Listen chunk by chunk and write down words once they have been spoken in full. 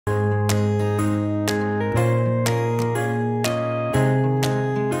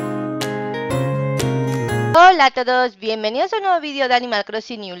Hola a todos, bienvenidos a un nuevo vídeo de Animal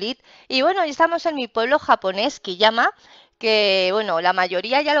Crossing New Lead. Y bueno, hoy estamos en mi pueblo japonés, Kiyama, que bueno, la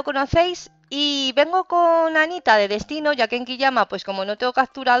mayoría ya lo conocéis. Y vengo con Anita de Destino, ya que en Kiyama, pues como no tengo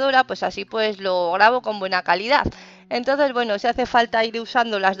capturadora, pues así pues lo grabo con buena calidad. Entonces, bueno, si hace falta ir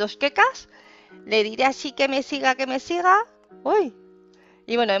usando las dos quecas, le diré así que me siga, que me siga. Uy.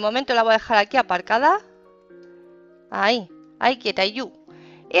 Y bueno, de momento la voy a dejar aquí aparcada. Ahí, ahí quieta, you.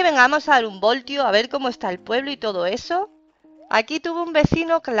 Y venga, vamos a dar un voltio a ver cómo está el pueblo y todo eso. Aquí tuve un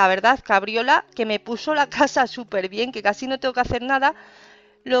vecino que la verdad, cabriola, que me puso la casa súper bien, que casi no tengo que hacer nada.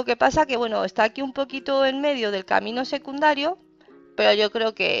 Lo que pasa que, bueno, está aquí un poquito en medio del camino secundario, pero yo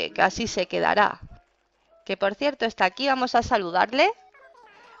creo que así se quedará. Que por cierto, está aquí, vamos a saludarle.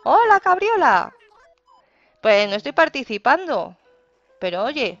 ¡Hola, cabriola! Pues no estoy participando, pero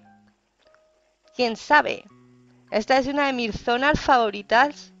oye, quién sabe. Esta es una de mis zonas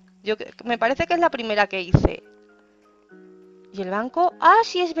favoritas. Me parece que es la primera que hice. ¿Y el banco? Ah,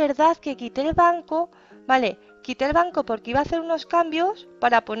 sí, es verdad que quité el banco. Vale, quité el banco porque iba a hacer unos cambios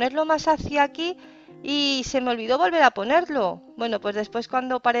para ponerlo más hacia aquí y se me olvidó volver a ponerlo. Bueno, pues después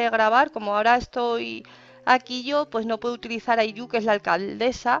cuando paré de grabar, como ahora estoy aquí yo, pues no puedo utilizar a Iyu, que es la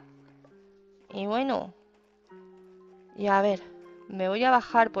alcaldesa. Y bueno, y a ver, me voy a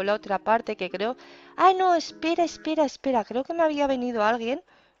bajar por la otra parte que creo... Ah, no, espera, espera, espera. Creo que me había venido alguien,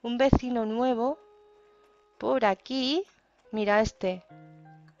 un vecino nuevo, por aquí. Mira este.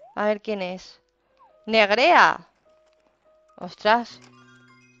 A ver quién es. ¡Negrea! ¡Ostras!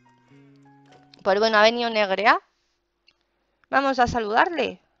 Pues bueno, ha venido Negrea. Vamos a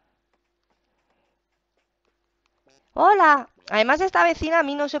saludarle. ¡Hola! Además esta vecina a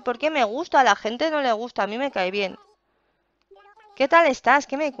mí no sé por qué me gusta. A la gente no le gusta. A mí me cae bien. ¿Qué tal estás?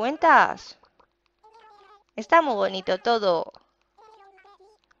 ¿Qué me cuentas? Está muy bonito todo.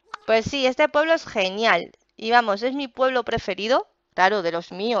 Pues sí, este pueblo es genial. Y vamos, es mi pueblo preferido. Claro, de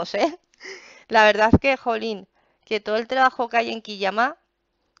los míos, ¿eh? La verdad que, jolín, que todo el trabajo que hay en Kiyama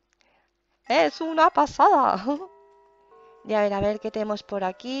es una pasada. Y a ver qué tenemos por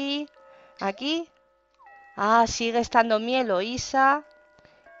aquí. Aquí. Ah, sigue estando mi Eloísa.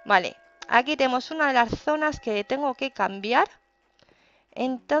 Vale, aquí tenemos una de las zonas que tengo que cambiar.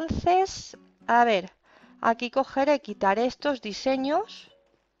 Entonces, a ver, aquí cogeré, quitaré estos diseños.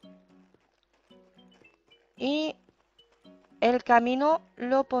 Y el camino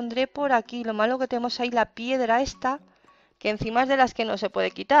lo pondré por aquí. Lo malo que tenemos ahí la piedra esta, que encima es de las que no se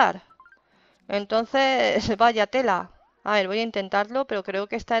puede quitar. Entonces, vaya tela. A ver, voy a intentarlo, pero creo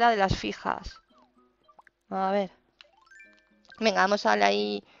que esta era de las fijas. A ver. Venga, vamos a darle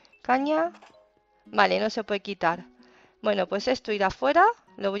ahí caña. Vale, no se puede quitar. Bueno, pues esto irá afuera.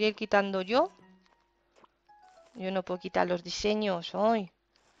 Lo voy a ir quitando yo. Yo no puedo quitar los diseños hoy.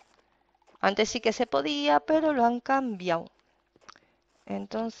 Antes sí que se podía, pero lo han cambiado.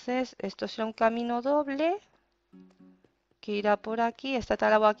 Entonces, esto será un camino doble que irá por aquí. Esta te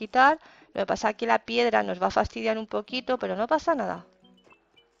la voy a quitar. Lo que pasa es que la piedra nos va a fastidiar un poquito, pero no pasa nada.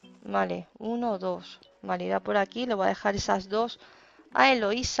 Vale, 1, 2. Vale, irá por aquí. Le voy a dejar esas dos a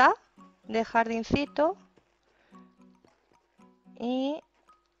Eloísa de jardincito. Y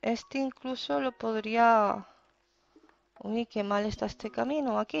este incluso lo podría... Uy, qué mal está este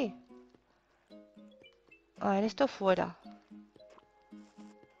camino aquí. A ver, esto fuera.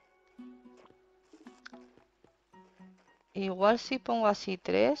 Igual si pongo así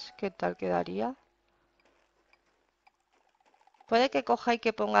 3, ¿qué tal quedaría? Puede que coja y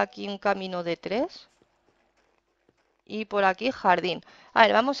que ponga aquí un camino de 3. Y por aquí jardín. A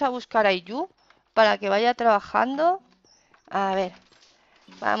ver, vamos a buscar a Iyu para que vaya trabajando. A ver,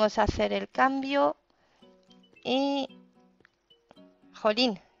 vamos a hacer el cambio. Y...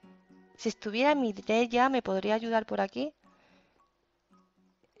 Jolín, si estuviera Mireya, ¿me podría ayudar por aquí?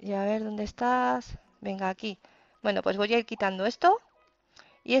 Y a ver, ¿dónde estás? Venga, aquí. Bueno, pues voy a ir quitando esto.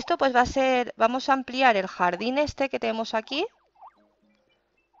 Y esto pues va a ser... Vamos a ampliar el jardín este que tenemos aquí.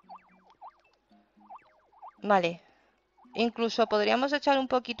 Vale. Incluso podríamos echar un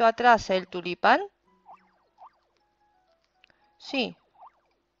poquito atrás el tulipán. Sí.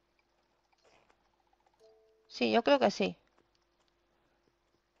 Sí, yo creo que sí.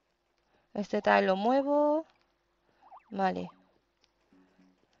 Este tal lo muevo. Vale.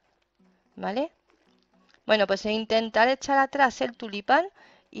 ¿Vale? Bueno, pues intentar echar atrás el tulipán.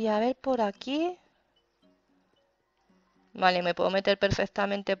 Y a ver por aquí. Vale, me puedo meter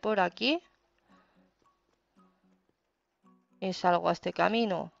perfectamente por aquí. Y salgo a este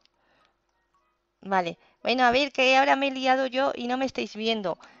camino. Vale. Bueno, a ver, que ahora me he liado yo y no me estáis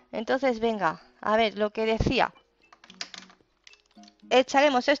viendo. Entonces, venga, a ver, lo que decía.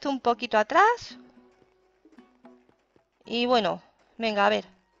 Echaremos esto un poquito atrás. Y bueno, venga, a ver.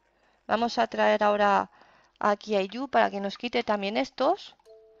 Vamos a traer ahora aquí a Yu para que nos quite también estos,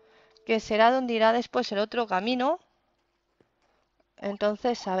 que será donde irá después el otro camino.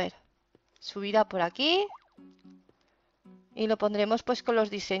 Entonces, a ver, subirá por aquí y lo pondremos pues con los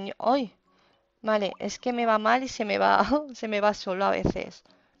diseños. ¡Ay! Vale, es que me va mal y se me va, se me va solo a veces.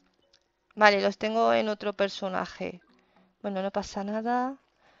 Vale, los tengo en otro personaje. Bueno, no pasa nada.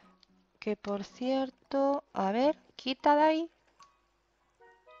 Que por cierto, a ver, quita de ahí.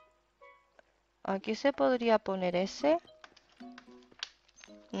 Aquí se podría poner ese.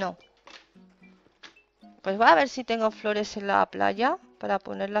 No. Pues voy a ver si tengo flores en la playa para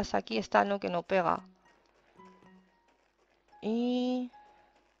ponerlas aquí. Esta no, que no pega. Y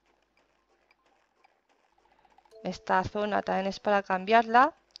esta zona también es para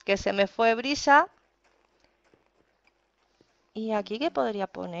cambiarla. Que se me fue brisa. ¿Y aquí qué podría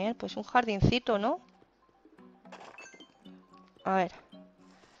poner? Pues un jardincito, ¿no? A ver.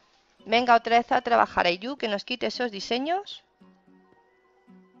 Venga otra vez a trabajar a Yu, que nos quite esos diseños.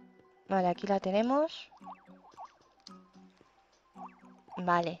 Vale, aquí la tenemos.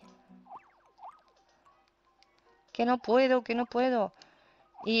 Vale. Que no puedo, que no puedo.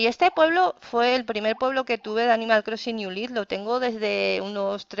 Y este pueblo fue el primer pueblo que tuve de Animal Crossing New Leaf. Lo tengo desde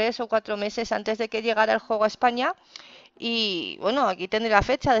unos 3 o 4 meses antes de que llegara el juego a España. Y bueno, aquí tendré la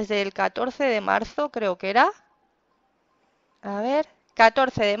fecha, desde el 14 de marzo creo que era. A ver,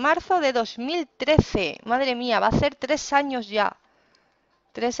 14 de marzo de 2013. Madre mía, va a ser 3 años ya.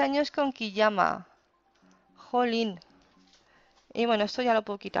 3 años con Kiyama. Jolín. Y bueno, esto ya lo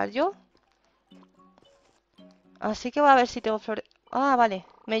puedo quitar yo. Así que voy a ver si tengo flores. Ah, vale,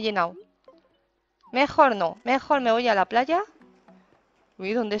 me he llenado. Mejor no, mejor me voy a la playa.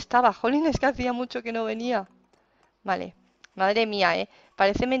 Uy, ¿dónde estaba? Jolín, es que hacía mucho que no venía. Vale, madre mía, ¿eh?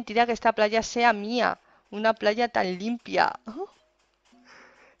 Parece mentira que esta playa sea mía. Una playa tan limpia.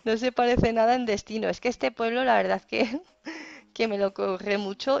 No se parece nada en Destino. Es que este pueblo, la verdad es que, que me lo corré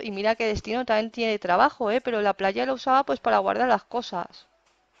mucho. Y mira que Destino también tiene trabajo, ¿eh? Pero la playa lo usaba pues para guardar las cosas.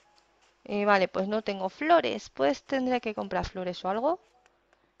 Y vale, pues no tengo flores. Pues tendré que comprar flores o algo.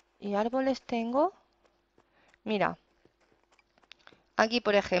 ¿Y árboles tengo? Mira, aquí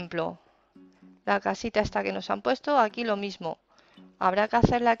por ejemplo, la casita esta que nos han puesto, aquí lo mismo. Habrá que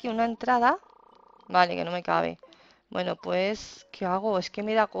hacerle aquí una entrada. Vale, que no me cabe. Bueno, pues, ¿qué hago? Es que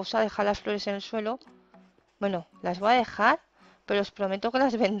me da cosa dejar las flores en el suelo. Bueno, las voy a dejar, pero os prometo que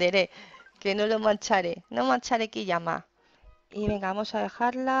las venderé. Que no lo mancharé. No mancharé Kiyama. Y venga, vamos a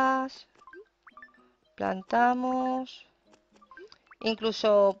dejarlas. Plantamos.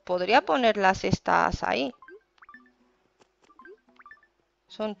 Incluso podría ponerlas estas ahí.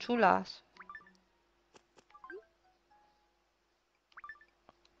 Son chulas.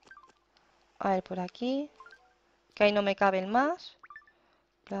 A ver, por aquí. Que ahí no me caben más.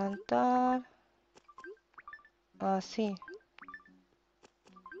 Plantar. Así.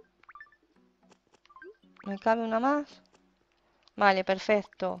 ¿Me cabe una más? Vale,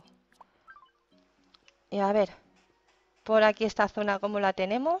 perfecto. Y a ver, por aquí esta zona, ¿cómo la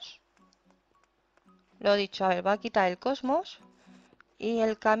tenemos? Lo dicho, a ver, voy a quitar el cosmos. Y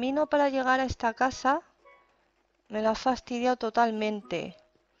el camino para llegar a esta casa me lo ha fastidiado totalmente.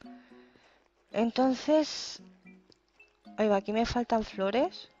 Entonces, ahí va, aquí me faltan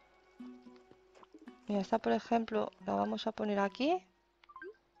flores. Mira, esta por ejemplo la vamos a poner aquí.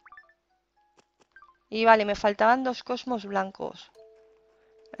 Y vale, me faltaban 2 cosmos blancos.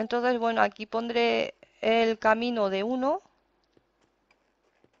 Entonces, bueno, aquí pondré el camino de uno.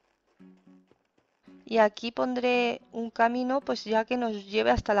 Y aquí pondré un camino, pues ya que nos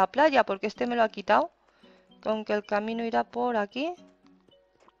lleve hasta la playa, porque este me lo ha quitado. Con que el camino irá por aquí.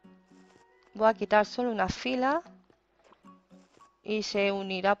 Voy a quitar solo una fila. Y se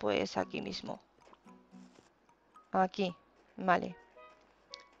unirá pues aquí mismo. Aquí, vale.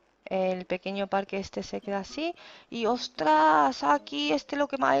 El pequeño parque este se queda así. Y ostras, aquí este lo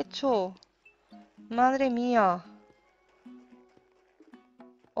que me ha hecho. Madre mía.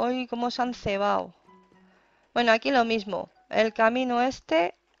 Hoy cómo se han cebado. Bueno, aquí lo mismo. El camino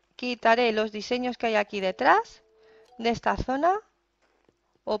este, quitaré los diseños que hay aquí detrás de esta zona.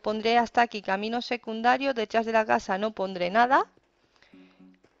 O pondré hasta aquí camino secundario. Detrás de la casa no pondré nada.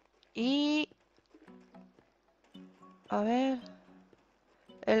 Y... a ver...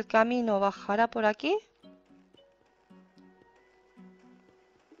 el camino bajará por aquí.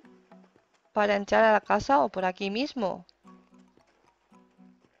 Para entrar a la casa o por aquí mismo.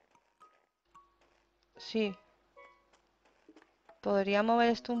 Sí. Podría mover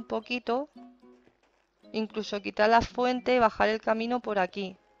esto un poquito. Incluso quitar la fuente y bajar el camino por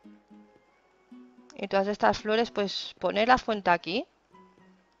aquí. Y todas estas flores, pues poner la fuente aquí.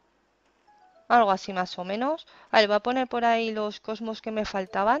 Algo así más o menos. A ver, voy a poner por ahí los cosmos que me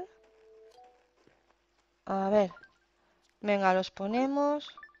faltaban. A ver. Venga, los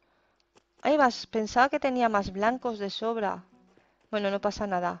ponemos. Ahí vas, pensaba que tenía más blancos de sobra. Bueno, no pasa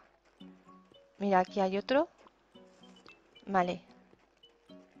nada. Mira, aquí hay otro. Vale.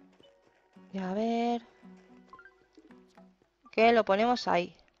 Y a ver. ¿Qué? Lo ponemos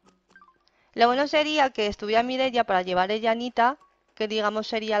ahí. Lo bueno sería que estuviera Mireya para llevar ella Anita, que digamos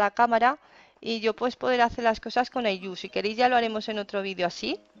sería la cámara, y yo pues poder hacer las cosas con Ayu. Si queréis ya lo haremos en otro vídeo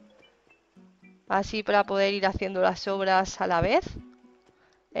así. Así para poder ir haciendo las obras a la vez,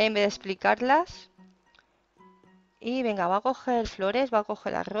 en vez de explicarlas. Y venga, va a coger flores, va a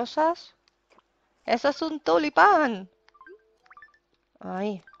coger las rosas. ¡Eso es un tulipán!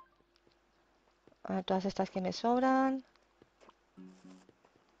 Ahí. A todas estas que me sobran.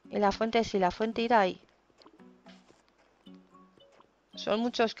 Y la fuente, sí, la fuente irá ahí. Son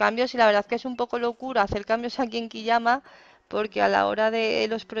muchos cambios y la verdad que es un poco locura hacer cambios aquí en Kiyama, porque a la hora de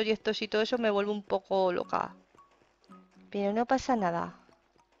los proyectos y todo eso me vuelvo un poco loca. Pero no pasa nada.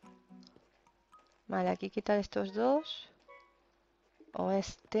 Vale, aquí quitar estos dos. O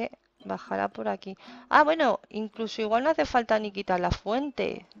este bajará por aquí. Ah, bueno, incluso igual no hace falta ni quitar la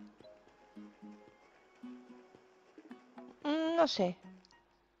fuente. No sé.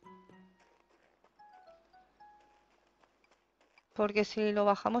 Porque si lo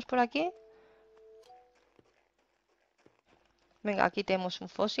bajamos por aquí... Venga, aquí tenemos un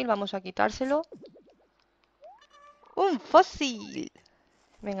fósil, vamos a quitárselo. ¡Un fósil!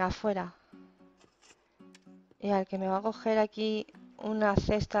 Venga, afuera. Y al que me va a coger aquí una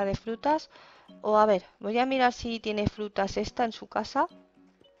cesta de frutas. O a ver, voy a mirar si tiene frutas esta en su casa.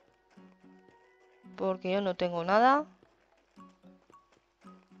 Porque yo no tengo nada.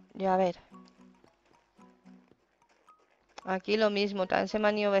 Y a ver. Aquí lo mismo, también se me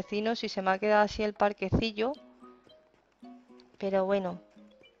han ido vecinos y se me ha quedado así el parquecillo. Pero bueno.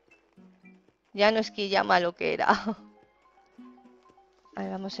 Ya no es que llama lo que era. A ver,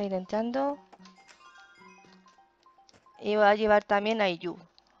 vamos a ir entrando. Y voy a llevar también a Iyu.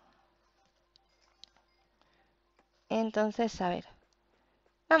 Entonces, a ver.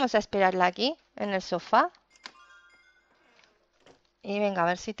 Vamos a esperarla aquí, en el sofá. Y venga, a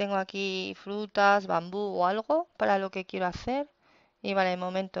ver si tengo aquí frutas, bambú o algo para lo que quiero hacer. Y vale, de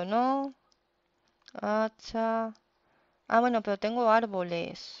momento no. Hacha. Ah, bueno, pero tengo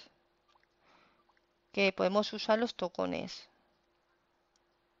árboles. Que podemos usar los tocones.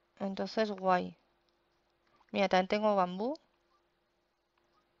 Entonces, guay. Mira, también tengo bambú.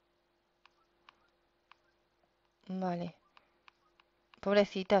 Vale.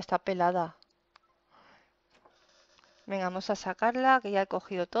 Pobrecita, está pelada. Venga, vamos a sacarla, que ya he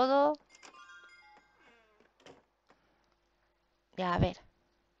cogido todo. Ya, a ver.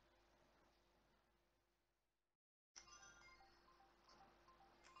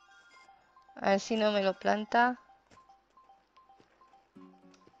 A ver si no me lo planta.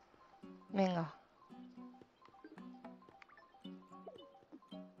 Venga.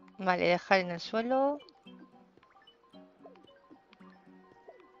 Vale, dejar en el suelo.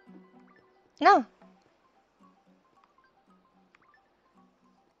 ¡No!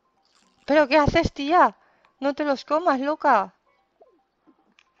 ¿Pero qué haces, tía? No te los comas, loca.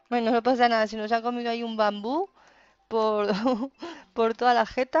 Bueno, no pasa nada. Si nos ha comido ahí un bambú por, por toda la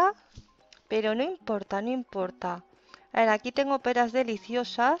jeta. Pero no importa, no importa. A ver, aquí tengo peras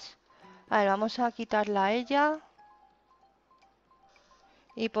deliciosas. A ver, vamos a quitarla a ella.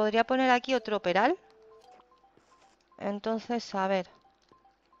 Y podría poner aquí otro peral. Entonces, a ver.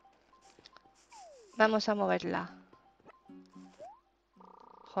 Vamos a moverla.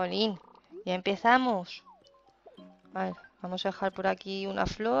 Jolín, ya empezamos. A ver, vamos a dejar por aquí una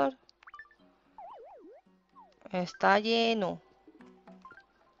flor. Está lleno.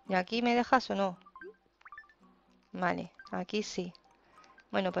 ¿Y aquí me dejas o no? Vale, aquí sí.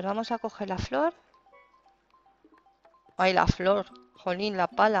 Bueno, pues vamos a coger la flor. ¡Ay, la flor! Jolín, la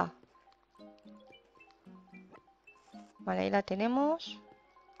pala. Vale, ahí la tenemos.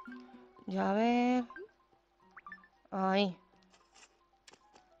 Ya a ver. Ahí.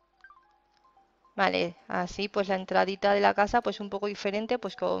 Vale, así pues la entradita de la casa pues un poco diferente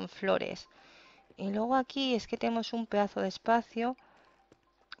pues con flores. Y luego aquí es que tenemos un pedazo de espacio.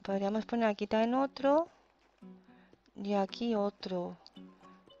 Podríamos poner aquí también otro. Y aquí otro.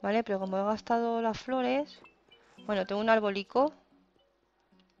 Vale, pero como he gastado las flores... Bueno, tengo un arbolico.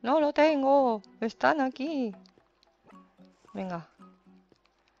 No lo tengo. Están aquí. Venga.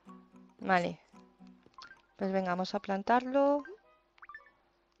 Vale. Pues venga, vamos a plantarlo.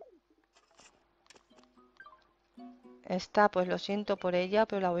 Esta, pues lo siento por ella,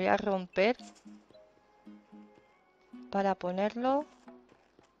 pero la voy a romper para ponerlo.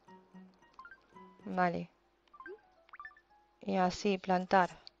 Vale. Y así, plantar.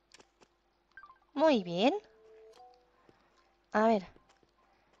 Muy bien. A ver.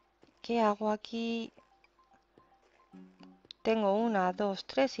 ¿Qué hago aquí? Tengo 1, 2,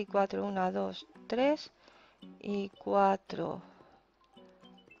 3 y 4. 1, 2, 3 y 4.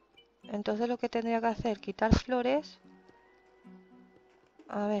 Entonces lo que tendría que hacer, quitar flores.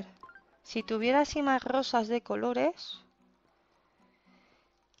 A ver. Si tuviera así más rosas de colores.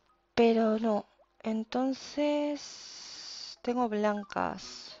 Pero no. Entonces... Tengo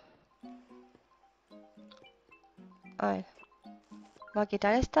blancas. A ver. Voy a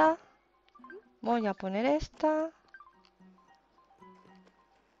quitar esta. Voy a poner esta.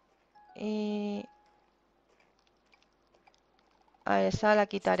 Y... A ver, esa la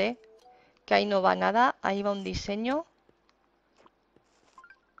quitaré. Que ahí no va nada. Ahí va un diseño.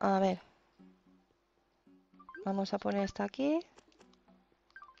 A ver. Vamos a poner esta aquí.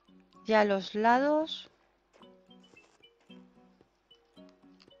 Ya a los lados.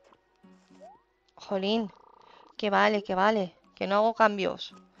 Jolín. Que vale, que vale. Que no hago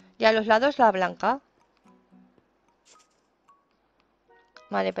cambios. Ya a los lados la blanca.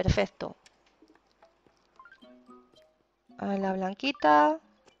 Vale, perfecto. A ver, la blanquita.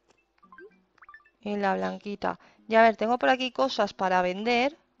 Y la blanquita. Ya a ver, tengo por aquí cosas para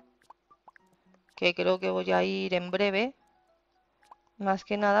vender. Que creo que voy a ir en breve. Más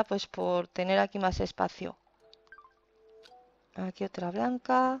que nada, pues por tener aquí más espacio. Aquí otra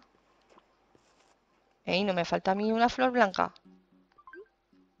blanca. Ey, no me falta a mí una flor blanca.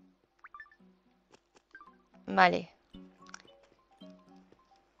 Vale.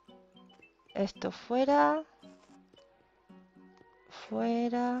 Esto fuera.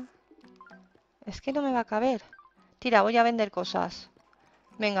 Fuera. Es que no me va a caber. Tira, voy a vender cosas.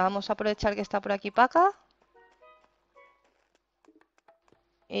 Venga, vamos a aprovechar que está por aquí Paca.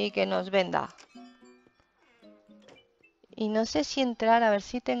 Y que nos venda. Y no sé si entrar, a ver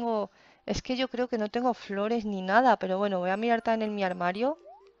si tengo... Es que yo creo que no tengo flores ni nada. Pero bueno, voy a mirar también en mi armario.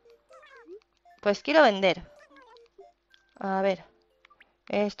 Pues quiero vender. A ver.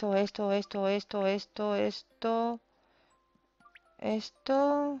 Esto, esto, esto, esto, esto, esto.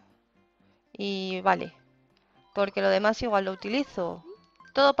 Esto. Y vale. Porque lo demás igual lo utilizo.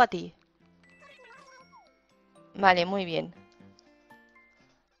 Todo para ti. Vale, muy bien.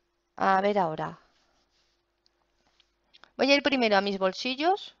 A ver ahora. Voy a ir primero a mis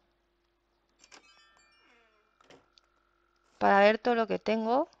bolsillos. Para ver todo lo que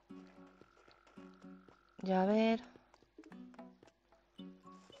tengo. Ya a ver.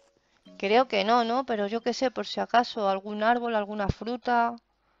 Creo que no, ¿no? Pero yo qué sé, por si acaso, algún árbol, alguna fruta.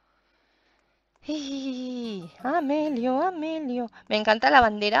 ¡Ih! Amelio, Amelio. Me encanta la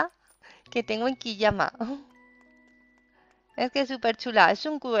bandera que tengo en Kiyama. Es que es súper chula. Es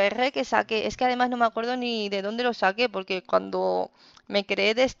un QR que saqué. Es que además no me acuerdo ni de dónde lo saqué, porque cuando me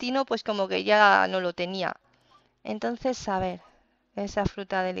creé Destino, pues como que ya no lo tenía. Entonces, a ver. Esa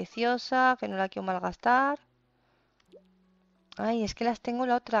fruta deliciosa, que no la quiero malgastar. Ay, es que las tengo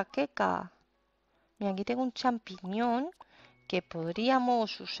la otra queca. Mira, aquí tengo un champiñón que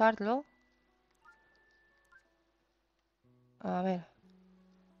podríamos usarlo. A ver.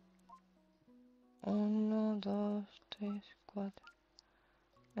 1, 2, 3, 4.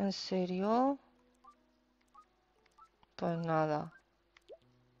 ¿En serio? Pues nada.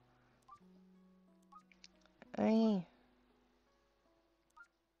 Ay.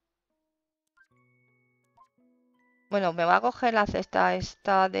 Bueno, me va a coger la cesta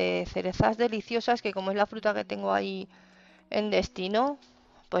esta de cerezas deliciosas, que como es la fruta que tengo ahí en Destino,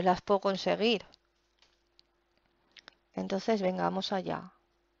 pues las puedo conseguir. Entonces, venga, vamos allá.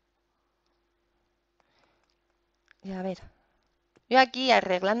 Y a ver. Yo aquí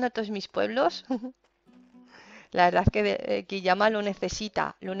arreglando todos mis pueblos. La verdad es que Kiyama lo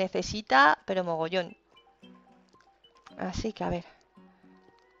necesita, pero mogollón. Así que a ver.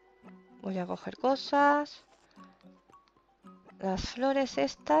 Voy a coger cosas. Las flores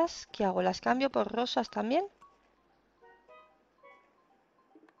estas, ¿qué hago? ¿Las cambio por rosas también?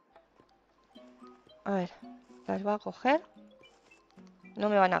 A ver, las voy a coger. No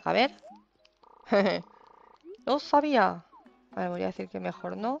me van a caber. No sabía. A ver, voy a decir que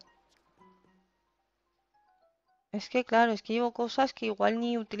mejor no. Es que claro, es que llevo cosas que igual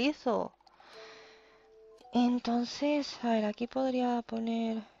ni utilizo. Entonces, a ver, aquí podría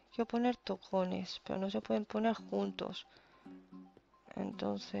poner... Quiero poner tocones, pero no se pueden poner juntos.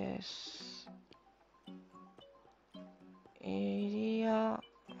 Entonces... Iría...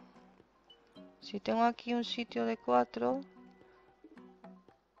 Si tengo aquí un sitio de 4,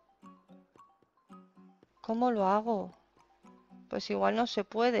 ¿cómo lo hago? Pues igual no se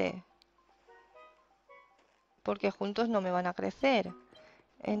puede, porque juntos no me van a crecer.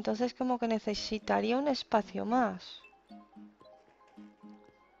 Entonces como que necesitaría un espacio más,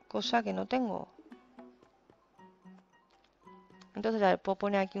 cosa que no tengo. Entonces, a ver, puedo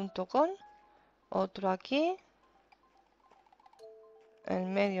poner aquí un tocón, otro aquí,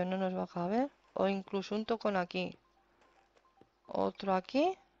 en medio no nos va a caber, o incluso un tocón aquí, otro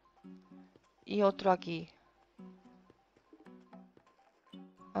aquí y otro aquí.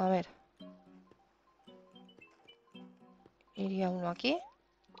 A ver, iría uno aquí.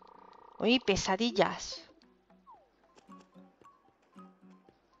 Uy, pesadillas.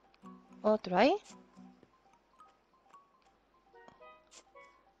 Otro ahí.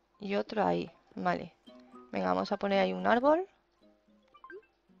 Y otro ahí. Vale. Venga, vamos a poner ahí un árbol.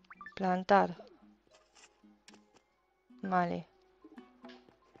 Plantar. Vale.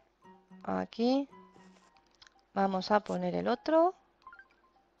 Aquí. Vamos a poner el otro.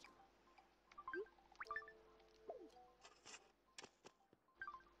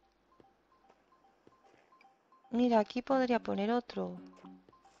 Mira, aquí podría poner otro.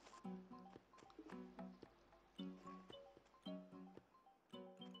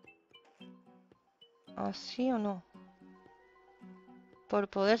 ¿Así o no? Por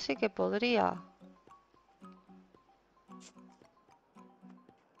poder sí que podría.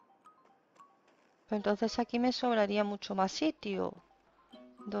 Pero entonces aquí me sobraría mucho más sitio.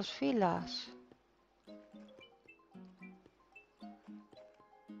 2 filas.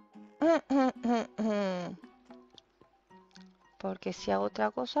 Porque si hago otra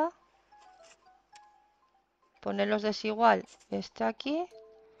cosa, ponerlos desigual. Este aquí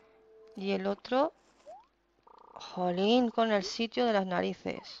y el otro. Jolín, con el sitio de las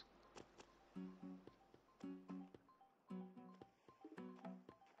narices.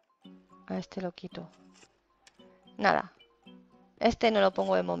 A este lo quito. Nada. Este no lo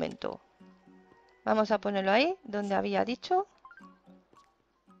pongo de momento. Vamos a ponerlo ahí, donde había dicho.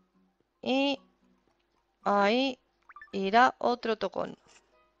 Y ahí irá otro tocón.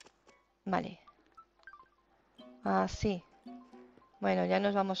 Vale. Así. Bueno, ya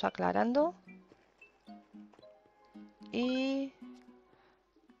nos vamos aclarando. Y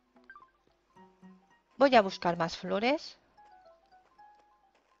voy a buscar más flores.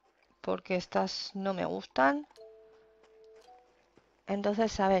 Porque estas no me gustan.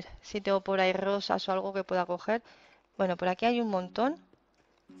 Entonces, a ver si tengo por ahí rosas o algo que pueda coger. Bueno, por aquí hay un montón.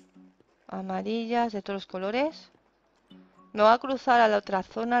 Amarillas de todos los colores. Me voy a cruzar a la otra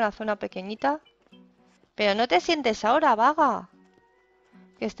zona, la zona pequeñita. Pero no te sientes ahora, vaga.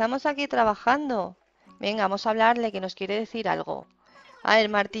 Que estamos aquí trabajando. Venga, vamos a hablarle, que nos quiere decir algo. A ver,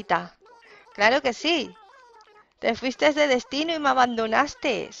 Martita. Claro que sí. Te fuiste de destino y me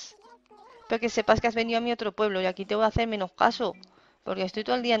abandonaste. Pero que sepas que has venido a mi otro pueblo y aquí te voy a hacer menos caso. Porque estoy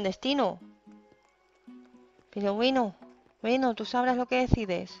todo el día en destino. Pero bueno, tú sabrás lo que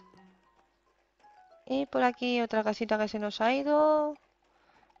decides. Y por aquí otra casita que se nos ha ido.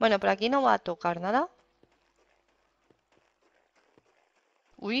 Bueno, por aquí no va a tocar nada.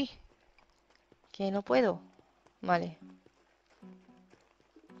 Uy, que no puedo. Vale.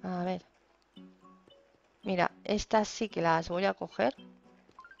 A ver. Mira, estas sí que las voy a coger.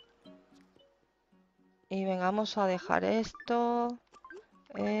 Y vengamos a dejar esto.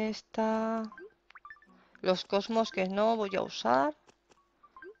 Esta. Los cosmos que no voy a usar.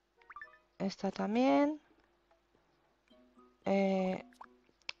 Esta también.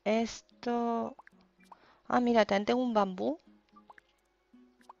 Esto. Ah, mira, también tengo un bambú.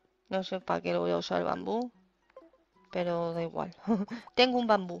 No sé para qué lo voy a usar el bambú. Pero da igual. Tengo un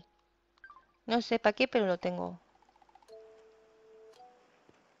bambú. No sé para qué, pero lo tengo.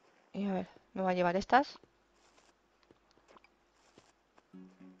 Y a ver, me va a llevar estas.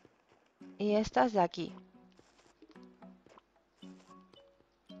 Y estas de aquí.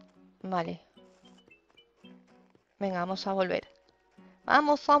 Vale. Venga, vamos a volver.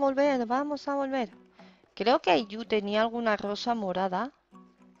 Vamos a volver, vamos a volver. Creo que Yu tenía alguna rosa morada.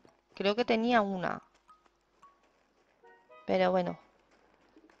 Creo que tenía una. Pero bueno.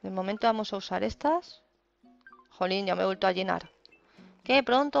 De momento vamos a usar estas. Jolín, ya me he vuelto a llenar. ¡Qué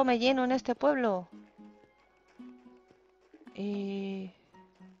pronto me lleno en este pueblo! Y...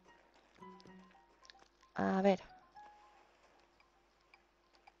 A ver.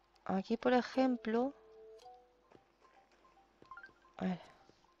 Aquí, por ejemplo... A ver.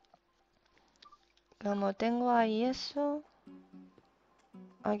 Como tengo ahí eso...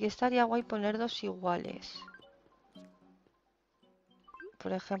 Aquí estaría guay poner dos iguales.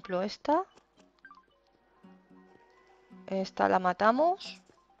 Por ejemplo, esta. Esta la matamos.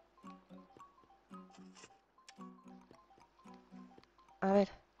 A ver.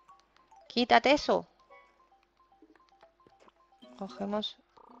 Quítate eso. Cogemos.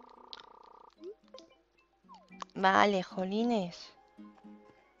 Vale, jolines.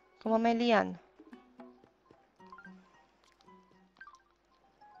 ¿Cómo me lían?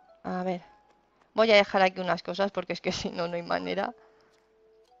 A ver. Voy a dejar aquí unas cosas porque es que si no, no hay manera.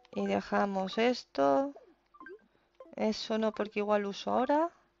 Y dejamos esto. Eso no, porque igual uso ahora.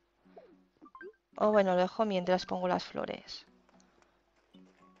 O bueno, lo dejo mientras pongo las flores.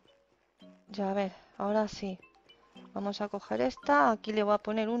 Ya, a ver, ahora sí. Vamos a coger esta. Aquí le voy a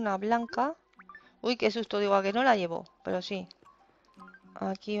poner una blanca. Uy, qué susto, digo, a que no la llevo. Pero sí.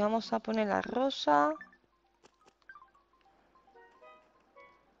 Aquí vamos a poner la rosa.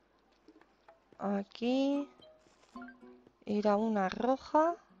 Aquí. Ir a una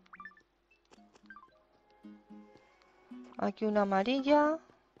roja. Aquí una amarilla.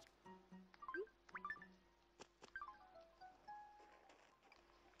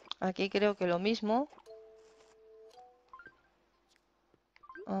 Aquí creo que lo mismo.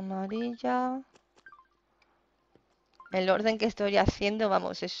 Amarilla. El orden que estoy haciendo,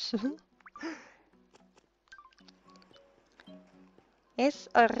 vamos, es... es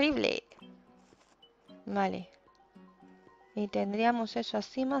horrible. Vale. Y tendríamos eso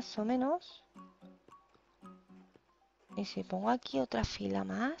así más o menos. Y si pongo aquí otra fila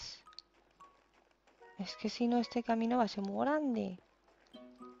más... Es que si no, este camino va a ser muy grande.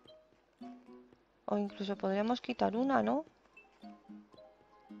 O incluso podríamos quitar una, ¿no?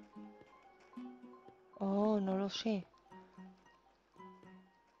 Oh, no lo sé.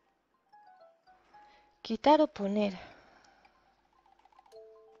 Quitar o poner.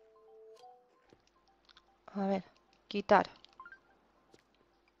 A ver, quitar.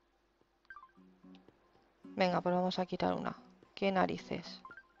 Venga, pues vamos a quitar una. ¿Qué narices?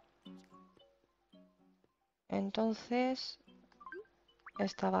 Entonces,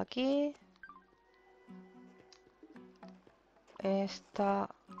 esta va aquí. Esta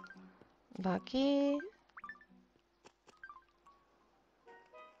va aquí.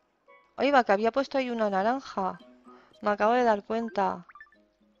 Oye, va, que había puesto ahí una naranja. Me acabo de dar cuenta.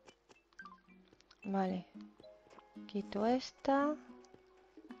 Vale. Quito esta.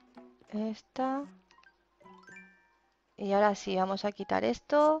 Esta. Y ahora sí, vamos a quitar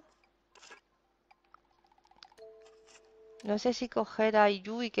esto. No sé si coger a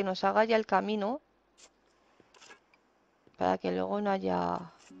Yu y que nos haga ya el camino. Para que luego no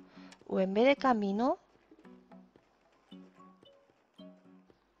haya... O en vez de camino...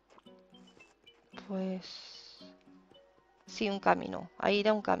 Pues... Sí, un camino. Ahí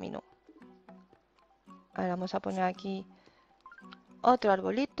irá un camino. Ahora vamos a poner aquí otro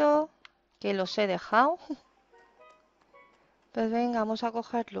arbolito. Que los he dejado. Pues venga, vamos a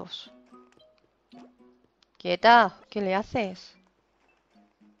cogerlos. Quieta, ¿qué le haces?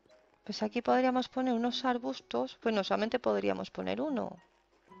 Pues aquí podríamos poner unos arbustos. Bueno, solamente podríamos poner uno.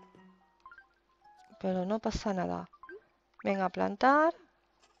 Pero no pasa nada. Venga, a plantar.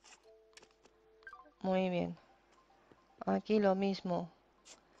 Muy bien. Aquí lo mismo.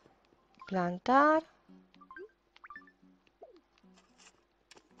 Plantar.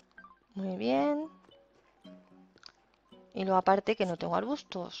 Muy bien. Y luego aparte que no tengo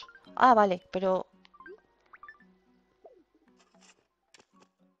arbustos. Ah, vale, pero...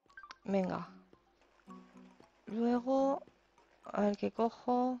 Venga. Luego, a ver qué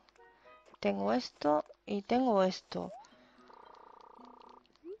cojo. Tengo esto y tengo esto.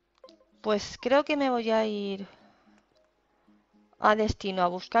 Pues creo que me voy a ir a destino a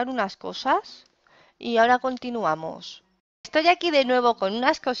buscar unas cosas. Y ahora continuamos. Estoy aquí de nuevo con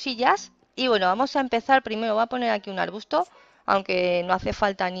unas cosillas. Y bueno, vamos a empezar. Primero voy a poner aquí un arbusto. Aunque no hace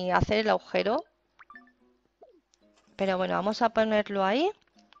falta ni hacer el agujero. Pero bueno, vamos a ponerlo ahí.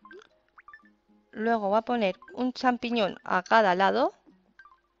 Luego voy a poner un champiñón a cada lado.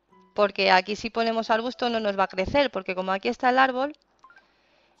 Porque aquí si ponemos arbusto no nos va a crecer. Porque como aquí está el árbol.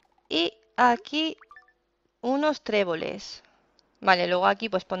 Y aquí unos tréboles. Vale, luego aquí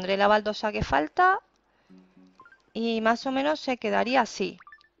pues pondré la baldosa que falta. Y más o menos se quedaría así.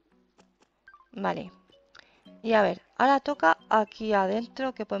 Vale. Y a ver, ahora toca aquí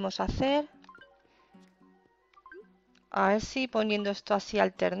adentro. ¿Qué podemos hacer? A ver si poniendo esto así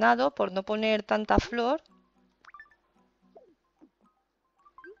alternado. Por no poner tanta flor.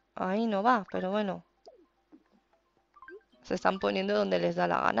 Ahí no va, pero bueno. Se están poniendo donde les da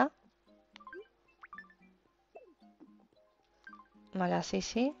la gana. Vale, así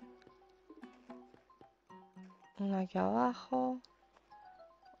sí. Uno aquí abajo.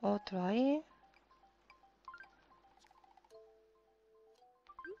 Otro ahí.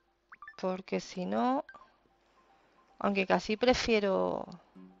 Porque si no... Aunque casi prefiero...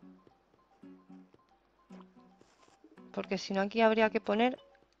 Porque si no aquí habría que poner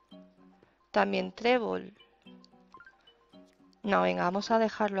también trébol. No, venga, vamos a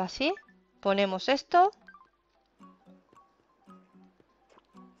dejarlo así. Ponemos esto.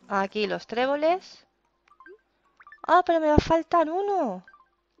 Aquí los tréboles. Ah, pero me va a faltar uno.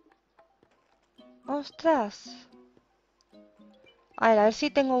 ¡Ostras! A ver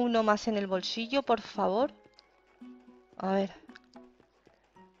si tengo uno más en el bolsillo, por favor. A ver.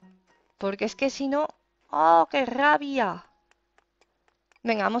 Porque es que si no... ¡Oh, qué rabia!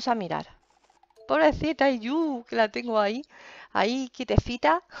 Venga, vamos a mirar. Pobrecita Yu, que la tengo ahí. Ahí,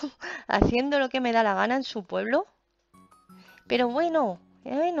 quietecita. Haciendo lo que me da la gana en su pueblo. Pero bueno,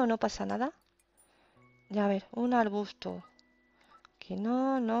 no pasa nada. Ya a ver, un arbusto. Que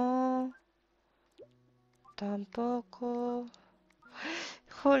no, no. Tampoco.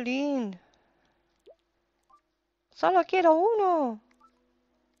 Jolín. Solo quiero uno.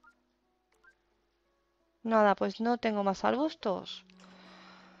 Nada, pues no tengo más arbustos.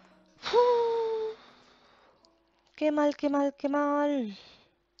 ¡Uf! Qué mal, qué mal, qué mal.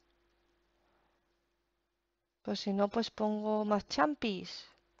 Pues si no, pues pongo más champis.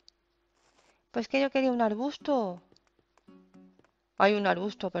 Pues que yo quería un arbusto. Hay un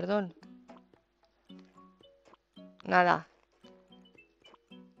arbusto, perdón. Nada.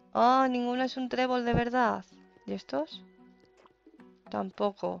 Oh, ninguno es un trébol de verdad. ¿Y estos?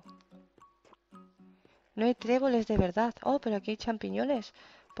 Tampoco. No hay tréboles de verdad. Oh, pero aquí hay champiñones.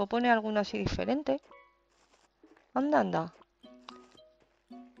 ¿Puedo poner alguno así diferente? Anda, anda.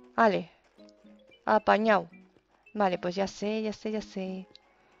 Vale. Apañado. Vale, pues ya sé, ya sé, ya sé.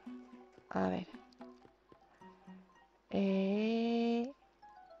 A ver.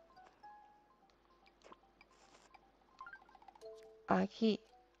 Aquí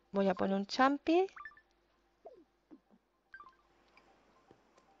voy a poner un champi.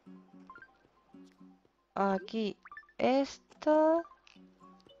 Aquí esto.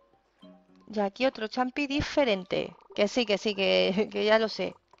 Y aquí otro champi diferente. Que sí, que ya lo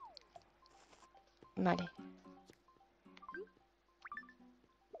sé. Vale.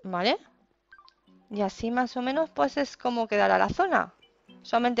 ¿Vale? Y así más o menos pues es como quedará la zona.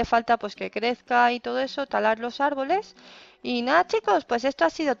 Solamente falta pues que crezca y todo eso, talar los árboles. Y nada chicos, pues esto ha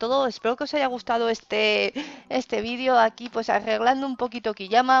sido todo. Espero que os haya gustado este vídeo aquí pues arreglando un poquito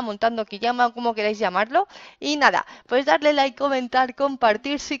Kiyama, montando Kiyama, como queráis llamarlo. Y nada, pues darle like, comentar,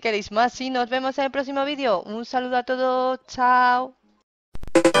 compartir si queréis más. Y nos vemos en el próximo vídeo. Un saludo a todos, chao.